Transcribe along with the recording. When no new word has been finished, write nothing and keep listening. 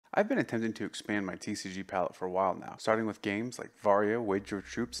I've been attempting to expand my TCG palette for a while now, starting with games like Varia, Wager of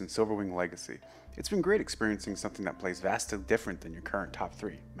Troops, and Silverwing Legacy. It's been great experiencing something that plays vastly different than your current top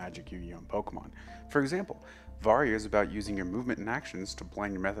three, Magic, Yu-Gi-Oh, and Pokemon. For example, Varia is about using your movement and actions to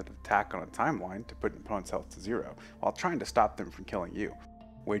plan your method of attack on a timeline to put an opponent's health to zero, while trying to stop them from killing you.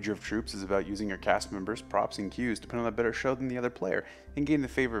 Wager of Troops is about using your cast members' props and cues to put on a better show than the other player and gain the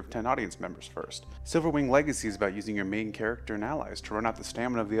favor of 10 audience members first. Silverwing Legacy is about using your main character and allies to run out the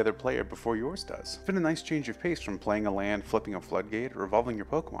stamina of the other player before yours does. It's been a nice change of pace from playing a land, flipping a floodgate, or evolving your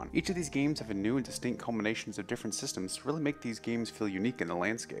Pokemon. Each of these games have a new and distinct culminations of different systems to really make these games feel unique in the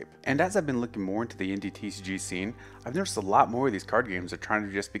landscape. And as I've been looking more into the Indie TCG scene, I've noticed a lot more of these card games are trying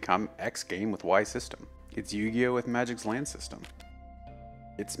to just become X game with Y system. It's Yu-Gi-Oh with Magic's land system.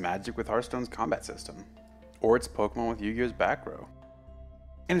 It's Magic with Hearthstone's combat system. Or it's Pokemon with Yu-Gi-Oh's back row.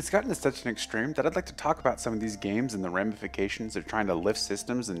 And it's gotten to such an extreme that I'd like to talk about some of these games and the ramifications of trying to lift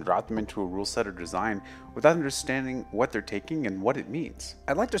systems and drop them into a rule set or design without understanding what they're taking and what it means.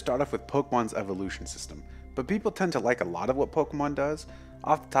 I'd like to start off with Pokemon's evolution system, but people tend to like a lot of what Pokemon does.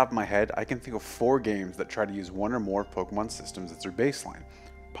 Off the top of my head, I can think of 4 games that try to use one or more Pokemon systems as their baseline: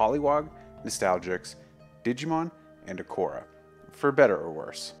 Polywog, Nostalgix, Digimon, and Akora. For better or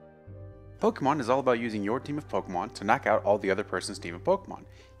worse. Pokemon is all about using your team of Pokemon to knock out all the other person's team of Pokemon.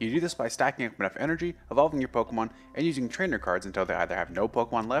 You do this by stacking up enough energy, evolving your Pokemon, and using trainer cards until they either have no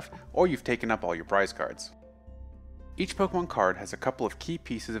Pokemon left or you've taken up all your prize cards. Each Pokemon card has a couple of key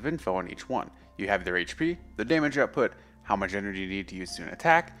pieces of info on each one. You have their HP, the damage output, how much energy you need to use to an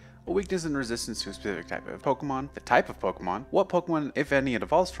attack, a weakness and resistance to a specific type of Pokemon, the type of Pokemon, what Pokemon, if any, it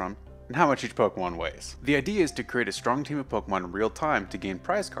evolves from, and how much each Pokemon weighs. The idea is to create a strong team of Pokemon in real time to gain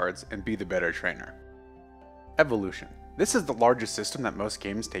prize cards and be the better trainer. Evolution. This is the largest system that most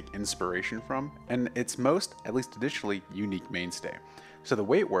games take inspiration from, and its most, at least initially, unique mainstay. So the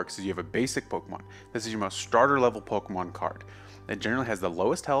way it works is you have a basic Pokemon. This is your most starter level Pokemon card. It generally has the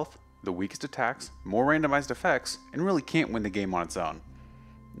lowest health, the weakest attacks, more randomized effects, and really can't win the game on its own.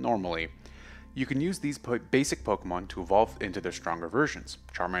 Normally. You can use these basic Pokemon to evolve into their stronger versions: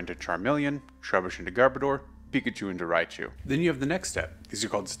 Charmander into Charmeleon, Trubbish into Garbodor, Pikachu into Raichu. Then you have the next step. These are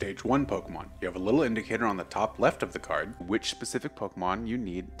called Stage 1 Pokemon. You have a little indicator on the top left of the card which specific Pokemon you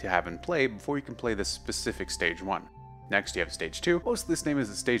need to have in play before you can play this specific Stage 1. Next you have Stage 2. Most of this name is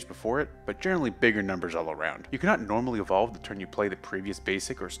the stage before it, but generally bigger numbers all around. You cannot normally evolve the turn you play the previous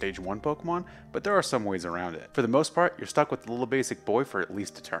basic or Stage 1 Pokemon, but there are some ways around it. For the most part, you're stuck with the little basic boy for at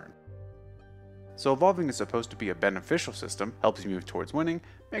least a turn. So evolving is supposed to be a beneficial system, helps you move towards winning,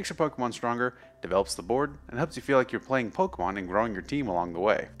 makes your Pokemon stronger, develops the board, and helps you feel like you're playing Pokemon and growing your team along the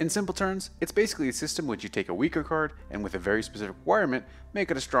way. In simple terms, it's basically a system which you take a weaker card, and with a very specific requirement, make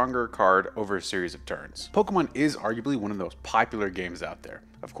it a stronger card over a series of turns. Pokemon is arguably one of the most popular games out there.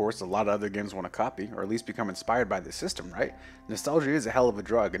 Of course, a lot of other games want to copy, or at least become inspired by this system, right? Nostalgia is a hell of a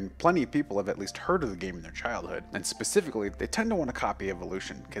drug, and plenty of people have at least heard of the game in their childhood. And specifically, they tend to want to copy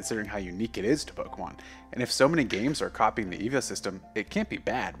Evolution, considering how unique it is to Pokemon. And if so many games are copying the EVO system, it can't be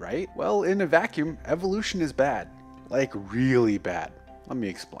bad, right? Well, in a vacuum, Evolution is bad. Like, really bad. Let me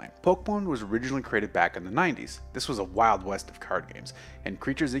explain. Pokemon was originally created back in the 90s. This was a wild west of card games, and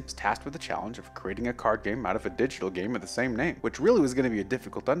Creatures Inc. was tasked with the challenge of creating a card game out of a digital game of the same name, which really was going to be a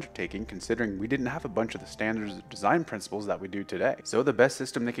difficult undertaking considering we didn't have a bunch of the standards design principles that we do today. So the best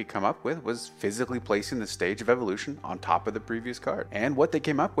system they could come up with was physically placing the stage of evolution on top of the previous card. And what they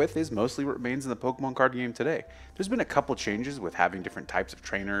came up with is mostly what remains in the Pokemon card game today. There's been a couple changes with having different types of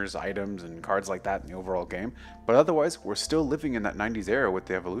trainers, items, and cards like that in the overall game, but otherwise we're still living in that 90s era with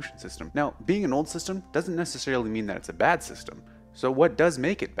the evolution system. Now, being an old system doesn't necessarily mean that it's a bad system. So what does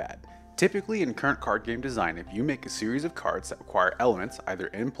make it bad? Typically in current card game design, if you make a series of cards that require elements either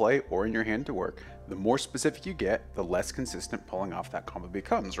in play or in your hand to work, the more specific you get, the less consistent pulling off that combo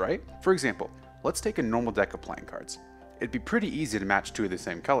becomes, right? For example, let's take a normal deck of playing cards. It'd be pretty easy to match 2 of the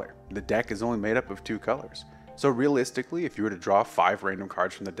same color. The deck is only made up of 2 colors. So realistically, if you were to draw 5 random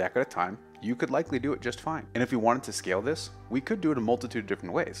cards from the deck at a time, you could likely do it just fine. And if we wanted to scale this, we could do it a multitude of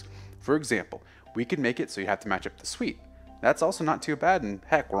different ways. For example, we could make it so you have to match up the suite. That's also not too bad, and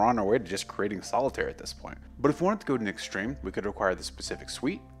heck, we're on our way to just creating solitaire at this point. But if we wanted to go to an extreme, we could require the specific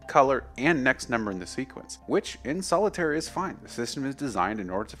suite, color, and next number in the sequence, which in solitaire is fine. The system is designed in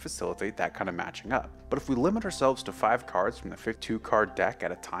order to facilitate that kind of matching up. But if we limit ourselves to 5 cards from the 52 card deck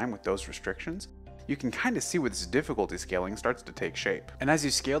at a time with those restrictions, You can kind of see where this difficulty scaling starts to take shape. And as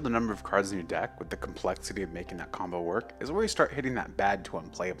you scale the number of cards in your deck with the complexity of making that combo work is where you start hitting that bad to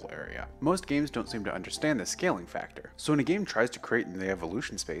unplayable area. Most games don't seem to understand the scaling factor. So when a game tries to create in the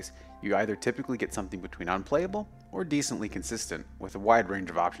evolution space, you either typically get something between unplayable or decently consistent, with a wide range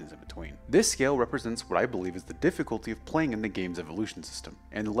of options in between. This scale represents what I believe is the difficulty of playing in the game's evolution system,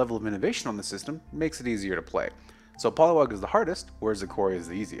 and the level of innovation on the system makes it easier to play. So Polywog is the hardest, whereas Ikoria is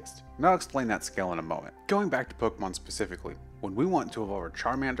the easiest. And I'll explain that scale in a moment. Going back to Pokemon specifically, when we want to evolve our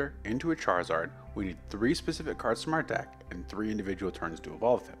Charmander into a Charizard, we need 3 specific cards from our deck and 3 individual turns to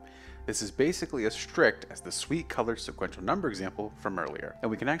evolve them. This is basically as strict as the sweet colored sequential number example from earlier,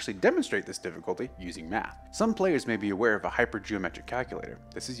 and we can actually demonstrate this difficulty using math. Some players may be aware of a hypergeometric calculator.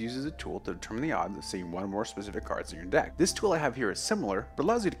 This is used as a tool to determine the odds of seeing one or more specific cards in your deck. This tool I have here is similar, but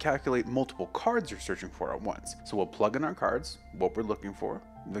allows you to calculate multiple cards you're searching for at once. So we'll plug in our cards, what we're looking for,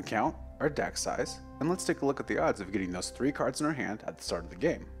 the count, our deck size, and let's take a look at the odds of getting those 3 cards in our hand at the start of the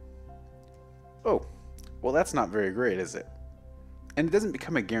game. Oh, well that's not very great, is it? And it doesn't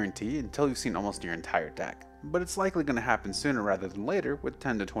become a guarantee until you've seen almost your entire deck, but it's likely going to happen sooner rather than later with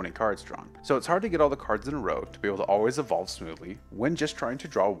 10 to 20 cards drawn. So it's hard to get all the cards in a row to be able to always evolve smoothly when just trying to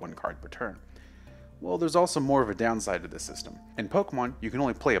draw 1 card per turn. Well, there's also more of a downside to this system. In Pokemon, you can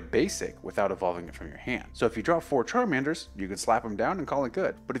only play a basic without evolving it from your hand. So if you draw 4 Charmanders, you can slap them down and call it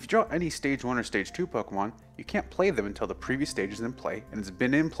good. But if you draw any Stage 1 or Stage 2 Pokemon, you can't play them until the previous stage is in play and it's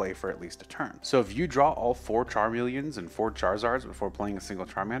been in play for at least a turn. So if you draw all 4 Charmeleons and 4 Charizards before playing a single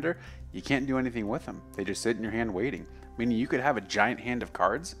Charmander, you can't do anything with them. They just sit in your hand waiting, meaning you could have a giant hand of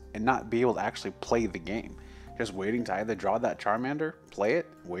cards and not be able to actually play the game. Just waiting to either draw that Charmander, play it,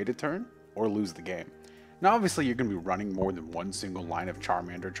 wait a turn, or lose the game. Now obviously you're going to be running more than one single line of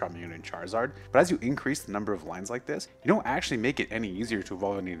Charmander, Charmeleon, and Charizard, but as you increase the number of lines like this, you don't actually make it any easier to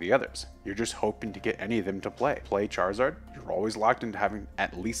evolve any of the others. You're just hoping to get any of them to play. Play Charizard, you're always locked into having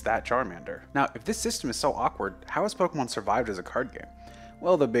at least that Charmander. Now if this system is so awkward, how has Pokemon survived as a card game?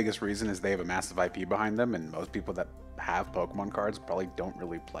 Well, the biggest reason is they have a massive IP behind them, and most people that have Pokemon cards probably don't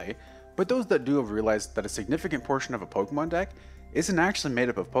really play. But those that do have realized that a significant portion of a Pokemon deck isn't actually made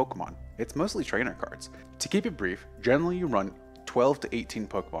up of Pokemon, it's mostly trainer cards. To keep it brief, generally you run 12 to 18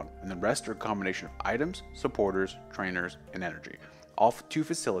 Pokemon, and the rest are a combination of items, supporters, trainers, and energy, all to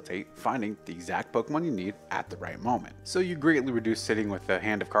facilitate finding the exact Pokemon you need at the right moment. So you greatly reduce sitting with a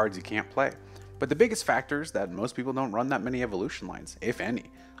hand of cards you can't play. But the biggest factor is that most people don't run that many evolution lines, if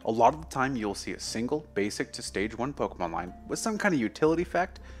any. A lot of the time you'll see a single basic to stage 1 Pokemon line with some kind of utility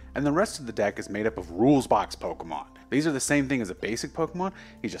effect, and the rest of the deck is made up of rules box Pokemon. These are the same thing as a basic Pokemon,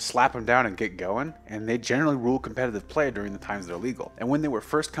 you just slap them down and get going, and they generally rule competitive play during the times they're legal. And when they were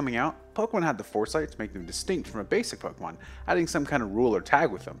first coming out, Pokemon had the foresight to make them distinct from a basic Pokemon, adding some kind of rule or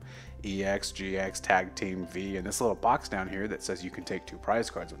tag with them. EX, GX, Tag Team, V, and this little box down here that says you can take 2 prize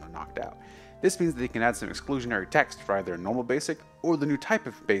cards when they're knocked out. This means that they can add some exclusionary text for either a normal basic or the new type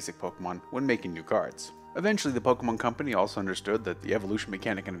of basic Pokemon when making new cards. Eventually, the Pokemon Company also understood that the evolution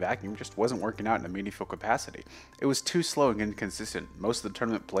mechanic in a vacuum just wasn't working out in a meaningful capacity. It was too slow and inconsistent. Most of the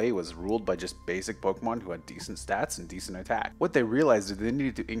tournament play was ruled by just basic Pokemon who had decent stats and decent attack. What they realized is they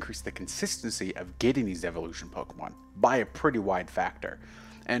needed to increase the consistency of getting these evolution Pokemon by a pretty wide factor.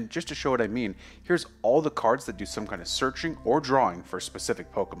 And just to show what I mean, here's all the cards that do some kind of searching or drawing for a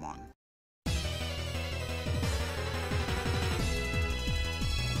specific Pokemon.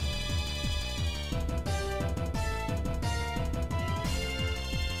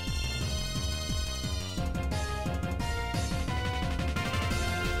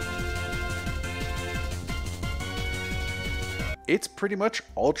 It's pretty much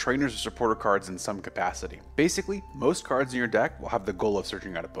all trainers or supporter cards in some capacity. Basically, most cards in your deck will have the goal of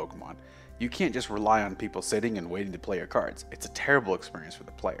searching out a Pokemon. You can't just rely on people sitting and waiting to play your cards. It's a terrible experience for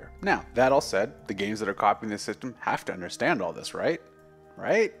the player. Now, that all said, the games that are copying this system have to understand all this, right?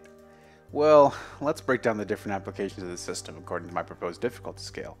 Right? Well, let's break down the different applications of the system according to my proposed difficulty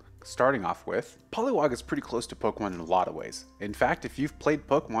scale. Starting off with, Polywog is pretty close to Pokemon in a lot of ways. In fact, if you've played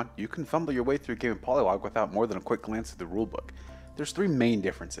Pokemon, you can fumble your way through a game of Polywog without more than a quick glance at the rulebook. There's 3 main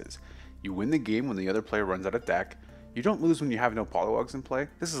differences. You win the game when the other player runs out of deck. You don't lose when you have no Polywogs in play.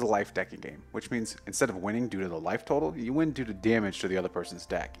 This is a life decking game, which means instead of winning due to the life total, you win due to damage to the other person's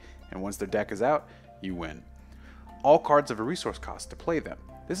deck. And once their deck is out, you win. All cards have a resource cost to play them.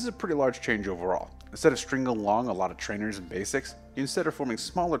 This is a pretty large change overall. Instead of stringing along a lot of trainers and basics, you instead are forming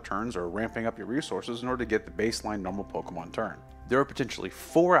smaller turns or ramping up your resources in order to get the baseline normal Pokemon turn. There are potentially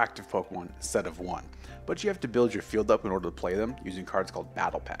 4 active Pokemon instead of 1, but you have to build your field up in order to play them using cards called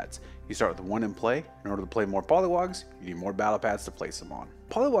Battle Pads. You start with 1 in play. In order to play more Polywogs, you need more Battle Pads to place them on.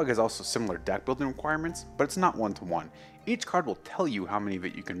 Polywog has also similar deck building requirements, but it's not one-to-one. Each card will tell you how many of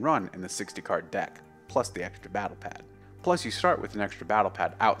it you can run in the 60 card deck, plus the extra Battle Pad. Plus you start with an extra Battle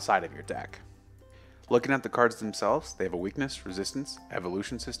Pad outside of your deck. Looking at the cards themselves, they have a weakness, resistance,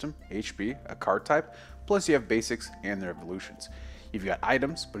 evolution system, HP, a card type, plus you have basics and their evolutions. You've got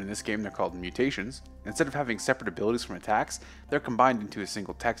items, but in this game they're called mutations. Instead of having separate abilities from attacks, they're combined into a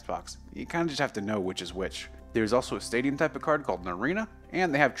single text box. You kind of just have to know which is which. There's also a stadium type of card called an arena,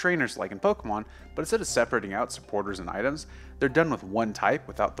 and they have trainers like in Pokemon, but instead of separating out supporters and items, they're done with one type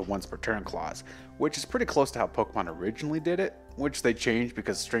without the once per turn clause, which is pretty close to how Pokemon originally did it, which they changed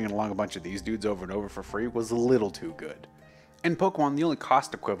because stringing along a bunch of these dudes over and over for free was a little too good. In Pokemon, the only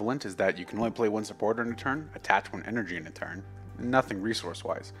cost equivalent is that you can only play one supporter in a turn, attach one energy in a turn, nothing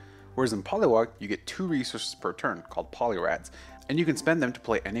resource-wise. Whereas in Polywog, you get 2 resources per turn, called Polyrads, and you can spend them to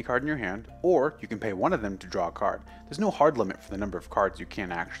play any card in your hand, or you can pay one of them to draw a card. There's no hard limit for the number of cards you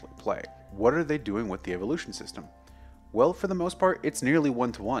can actually play. What are they doing with the evolution system? Well, for the most part, it's nearly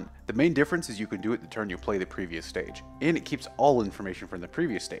one-to-one. The main difference is you can do it the turn you play the previous stage, and it keeps all information from the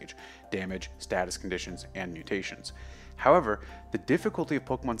previous stage, damage, status conditions, and mutations. However, the difficulty of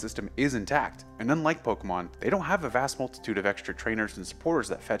Pokemon's system is intact, and unlike Pokemon, they don't have a vast multitude of extra trainers and supporters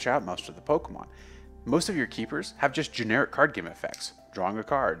that fetch out most of the Pokemon. Most of your keepers have just generic card game effects, drawing a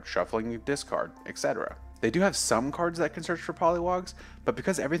card, shuffling a discard, etc. They do have some cards that can search for Polywogs, but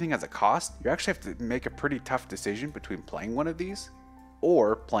because everything has a cost, you actually have to make a pretty tough decision between playing one of these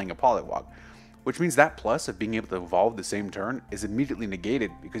or playing a Polywog, which means that plus of being able to evolve the same turn is immediately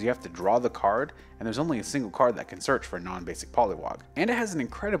negated because you have to draw the card and there's only a single card that can search for a non-basic Polywog. And it has an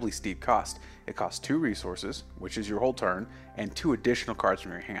incredibly steep cost. It costs 2 resources, which is your whole turn, and 2 additional cards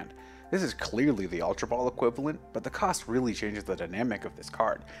from your hand. This is clearly the Ultra Ball equivalent, but the cost really changes the dynamic of this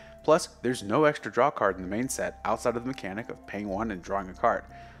card. Plus, there's no extra draw card in the main set outside of the mechanic of paying 1 and drawing a card.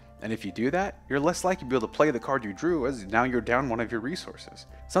 And if you do that, you're less likely to be able to play the card you drew as now you're down one of your resources.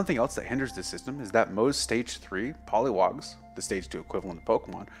 Something else that hinders this system is that most Stage 3 Polywogs, the Stage 2 equivalent of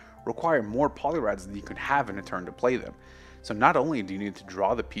Pokemon, require more Polyrads than you can have in a turn to play them. So not only do you need to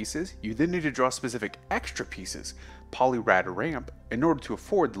draw the pieces, you then need to draw specific extra pieces, Polyrad Ramp, in order to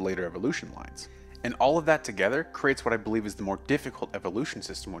afford the later evolution lines. And all of that together creates what I believe is the more difficult evolution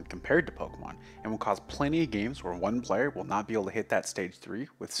system when compared to Pokemon, and will cause plenty of games where one player will not be able to hit that stage 3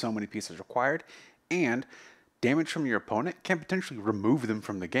 with so many pieces required, and damage from your opponent can potentially remove them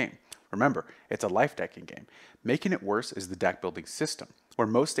from the game. Remember, it's a life decking game. Making it worse is the deck building system, where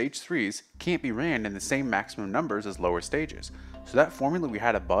most stage 3s can't be ran in the same maximum numbers as lower stages, so that formula we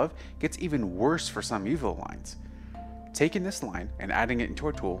had above gets even worse for some Evo lines. Taking this line and adding it into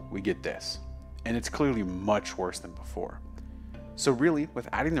our tool, we get this. And it's clearly much worse than before. So really, with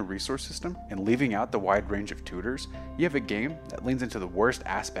adding the resource system and leaving out the wide range of tutors, you have a game that leans into the worst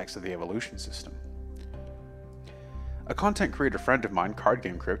aspects of the evolution system. A content creator friend of mine, Card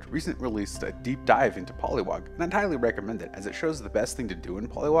Game Crypt, recently released a deep dive into Polywog, and I'd highly recommend it as it shows the best thing to do in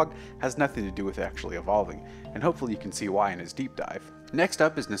Polywog has nothing to do with actually evolving, and hopefully you can see why in his deep dive. Next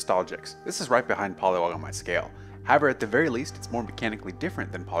up is Nostalgics. This is right behind Polywog on my scale. However, at the very least, it's more mechanically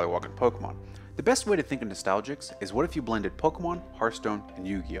different than Polywog and Pokemon. The best way to think of Nostalgics is what if you blended Pokemon, Hearthstone, and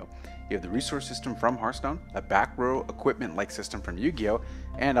Yu-Gi-Oh! You have the resource system from Hearthstone, a back row equipment-like system from Yu-Gi-Oh!,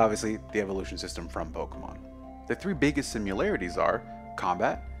 and obviously the evolution system from Pokemon. The 3 biggest similarities are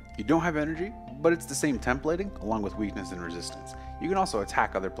combat, you don't have energy, but it's the same templating along with weakness and resistance. You can also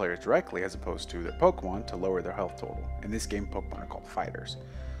attack other players directly as opposed to their Pokemon to lower their health total. In this game, Pokemon are called fighters.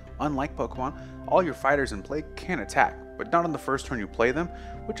 Unlike Pokemon, all your fighters in play can attack, but not on the first turn you play them,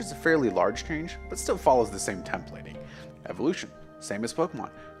 which is a fairly large change, but still follows the same templating. Evolution, same as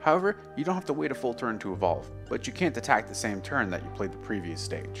Pokemon. However, you don't have to wait a full turn to evolve, but you can't attack the same turn that you played the previous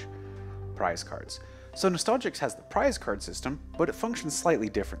stage. Prize cards. So Nostalgics has the prize card system, but it functions slightly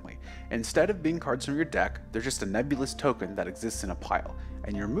differently. Instead of being cards from your deck, they're just a nebulous token that exists in a pile,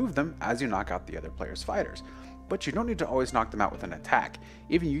 and you remove them as you knock out the other player's fighters. But you don't need to always knock them out with an attack.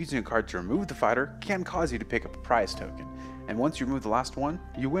 Even using a card to remove the fighter can cause you to pick up a prize token, and once you remove the last one,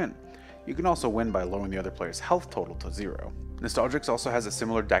 you win. You can also win by lowering the other player's health total to 0. Nostalgics also has a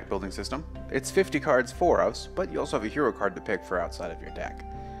similar deck building system. It's 50 cards, 4 ofs, but you also have a hero card to pick for outside of your deck.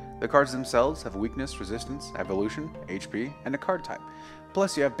 The cards themselves have weakness, resistance, evolution, HP, and a card type.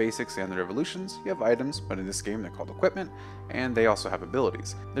 Plus you have basics and their evolutions, you have items, but in this game they're called equipment, and they also have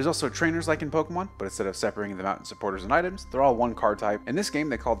abilities. There's also trainers like in Pokemon, but instead of separating them out in supporters and items, they're all one card type. In this game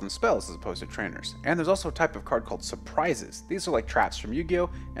they call them spells as opposed to trainers. And there's also a type of card called surprises. These are like traps from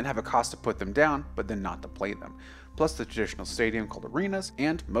Yu-Gi-Oh! And have a cost to put them down, but then not to play them. Plus the traditional stadium called arenas,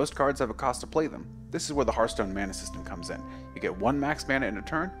 and most cards have a cost to play them. This is where the Hearthstone mana system comes in. You get 1 max mana in a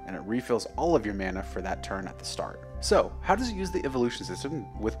turn, and it refills all of your mana for that turn at the start. So, how does it use the evolution system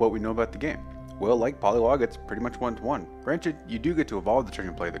with what we know about the game? Well, like Polywog, it's pretty much 1-to-1. Granted, you do get to evolve the turn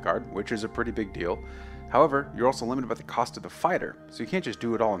you play the card, which is a pretty big deal. However, you're also limited by the cost of the fighter, so you can't just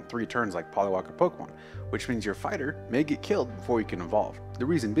do it all in 3 turns like Polywog or Pokemon, which means your fighter may get killed before you can evolve. The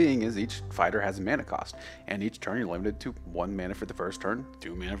reason being is each fighter has a mana cost, and each turn you're limited to 1 mana for the first turn,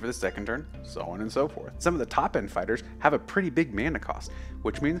 2 mana for the second turn, so on and so forth. Some of the top end fighters have a pretty big mana cost,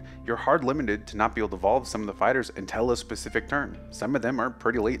 which means you're hard limited to not be able to evolve some of the fighters until a specific turn. Some of them are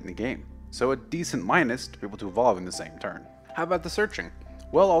pretty late in the game, so a decent minus to be able to evolve in the same turn. How about the searching?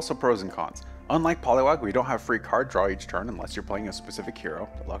 Well, also pros and cons. Unlike Polywog, we don't have free card draw each turn unless you're playing a specific hero,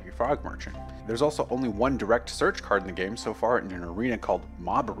 the Lucky Frog Merchant. There's also only 1 direct search card in the game so far in an arena called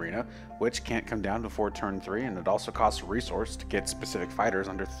Mob Arena, which can't come down before turn 3, and it also costs a resource to get specific fighters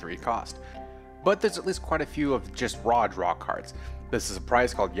under 3 cost. But there's at least quite a few of just raw draw cards. This is a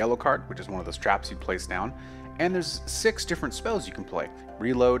prize called Yellow Card, which is one of those traps you place down, and there's 6 different spells you can play: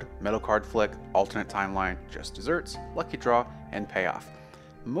 Reload, Metal Card Flick, Alternate Timeline, Just Desserts, Lucky Draw, and Payoff.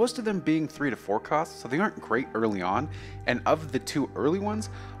 Most of them being 3 to 4 costs, so they aren't great early on, and of the 2 early ones,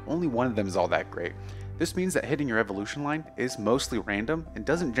 only one of them is all that great. This means that hitting your evolution line is mostly random and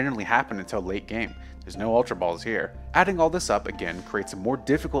doesn't generally happen until late game. There's no Ultra Balls here. Adding all this up again creates a more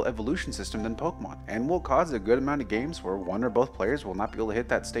difficult evolution system than Pokemon, and will cause a good amount of games where one or both players will not be able to hit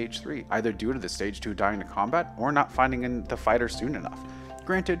that stage 3, either due to the stage 2 dying to combat or not finding the fighter soon enough.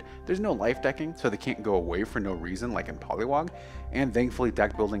 Granted, there's no life decking, so they can't go away for no reason like in Polywog, and thankfully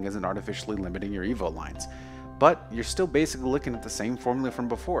deck building isn't artificially limiting your evo lines. But you're still basically looking at the same formula from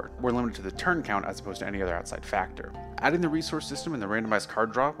before. We're limited to the turn count as opposed to any other outside factor. Adding the resource system and the randomized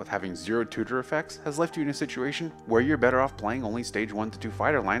card draw with having 0 tutor effects has left you in a situation where you're better off playing only stage 1 to 2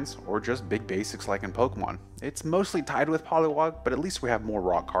 fighter lines, or just big basics like in Pokemon. It's mostly tied with Polywog, but at least we have more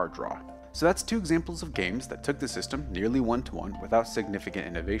raw card draw. So that's 2 examples of games that took the system nearly 1-to-1 without significant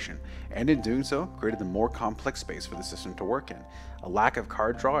innovation, and in doing so created a more complex space for the system to work in. A lack of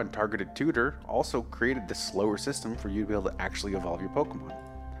card draw and targeted tutor also created this slower system for you to be able to actually evolve your Pokemon.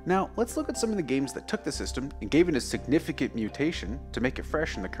 Now, let's look at some of the games that took the system and gave it a significant mutation to make it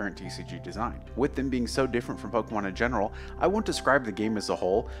fresh in the current TCG design. With them being so different from Pokemon in general, I won't describe the game as a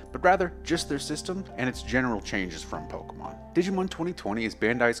whole, but rather just their system and its general changes from Pokemon. Digimon 2020 is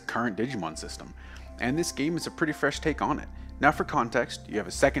Bandai's current Digimon system, and this game is a pretty fresh take on it. Now for context, you have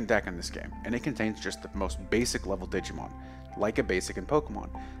a second deck in this game, and it contains just the most basic level Digimon, like a basic in Pokemon.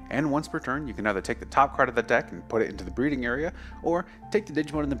 And once per turn, you can either take the top card of the deck and put it into the breeding area, or take the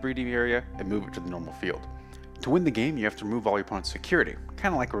Digimon in the breeding area and move it to the normal field. To win the game, you have to remove all your opponent's security,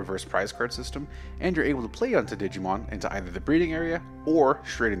 kind of like a reverse prize card system, and you're able to play onto Digimon into either the breeding area or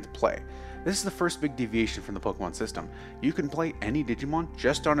straight into play. This is the first big deviation from the Pokemon system. You can play any Digimon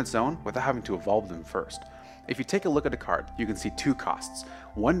just on its own without having to evolve them first. If you take a look at a card, you can see 2 costs.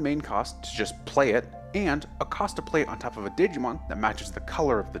 One main cost to just play it, and a cost to play it on top of a Digimon that matches the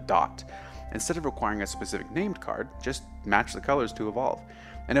color of the dot. Instead of requiring a specific named card, just match the colors to evolve.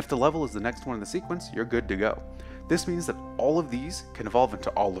 And if the level is the next one in the sequence, you're good to go. This means that all of these can evolve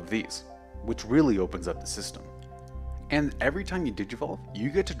into all of these, which really opens up the system. And every time you Digivolve, you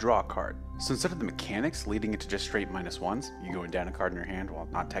get to draw a card. So instead of the mechanics leading into just straight -1s, you going down a card in your hand while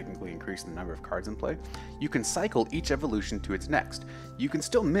not technically increasing the number of cards in play, you can cycle each evolution to its next. You can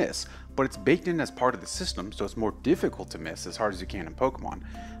still miss, but it's baked in as part of the system, so it's more difficult to miss as hard as you can in Pokemon.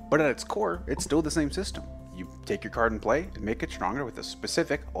 But at its core, it's still the same system. You take your card in play and make it stronger with a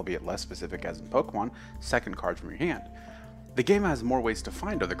specific, albeit less specific as in Pokemon, second card from your hand. The game has more ways to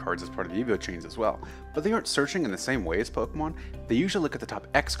find other cards as part of the Evo chains as well, but they aren't searching in the same way as Pokemon. They usually look at the top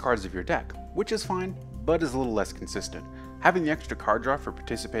X cards of your deck, which is fine, but is a little less consistent. Having the extra card draw for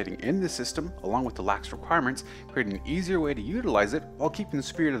participating in the system, along with the lax requirements, created an easier way to utilize it while keeping the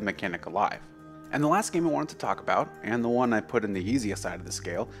spirit of the mechanic alive. And the last game I wanted to talk about, and the one I put in the easiest side of the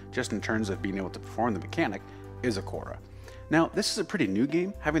scale, just in terms of being able to perform the mechanic, is Akora. Now, this is a pretty new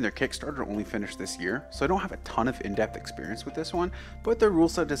game, having their Kickstarter only finished this year, so I don't have a ton of in-depth experience with this one, but their rule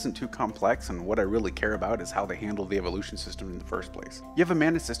set isn't too complex, and what I really care about is how they handle the evolution system in the first place. You have a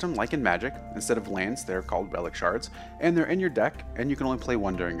mana system like in Magic. Instead of lands, they're called relic shards, and they're in your deck, and you can only play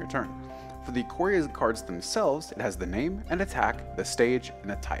one during your turn. For the Ikoria cards themselves, it has the name, an attack, the stage,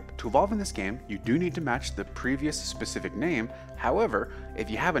 and a type. To evolve in this game, you do need to match the previous specific name. However, if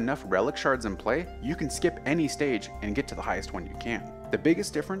you have enough relic shards in play, you can skip any stage and get to the highest one you can. The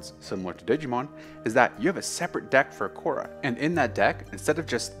biggest difference, similar to Digimon, is that you have a separate deck for Ikoria, and in that deck, instead of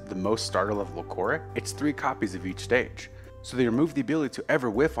just the most starter level Ikoria, it's 3 copies of each stage. So they remove the ability to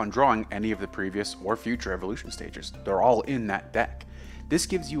ever whiff on drawing any of the previous or future evolution stages. They're all in that deck. This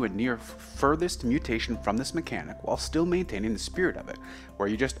gives you a near furthest mutation from this mechanic while still maintaining the spirit of it, where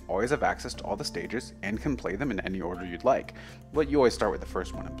you just always have access to all the stages and can play them in any order you'd like, but you always start with the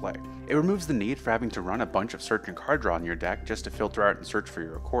first one in play. It removes the need for having to run a bunch of search and card draw in your deck just to filter out and search for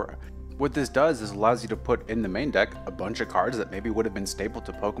your Ikoria. What this does is allows you to put in the main deck a bunch of cards that maybe would have been staple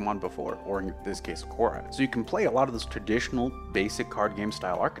to Pokemon before, or in this case Ikoria. So you can play a lot of those traditional basic card game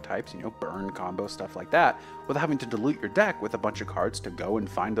style archetypes, burn combo, stuff like that, without having to dilute your deck with a bunch of cards to go and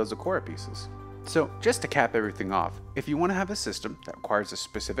find those Ikoria pieces. So just to cap everything off, if you want to have a system that requires a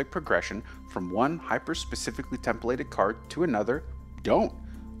specific progression from one hyper-specifically templated card to another, don't.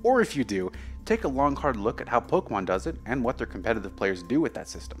 Or if you do, take a long hard look at how Pokemon does it and what their competitive players do with that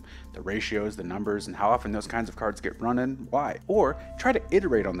system. The ratios, the numbers, and how often those kinds of cards get run and why. Or try to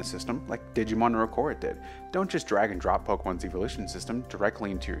iterate on the system like Digimon or Ikoria did. Don't just drag and drop Pokemon's evolution system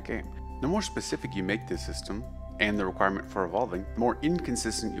directly into your game. The more specific you make this system, and the requirement for evolving, the more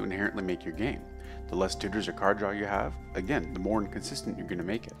inconsistent you inherently make your game. The less tutors or card draw you have, again, the more inconsistent you're going to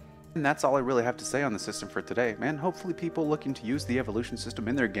make it. And that's all I really have to say on the system for today, man. Hopefully people looking to use the evolution system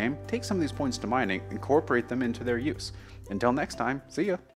in their game take some of these points to mind and incorporate them into their use. Until next time, see ya!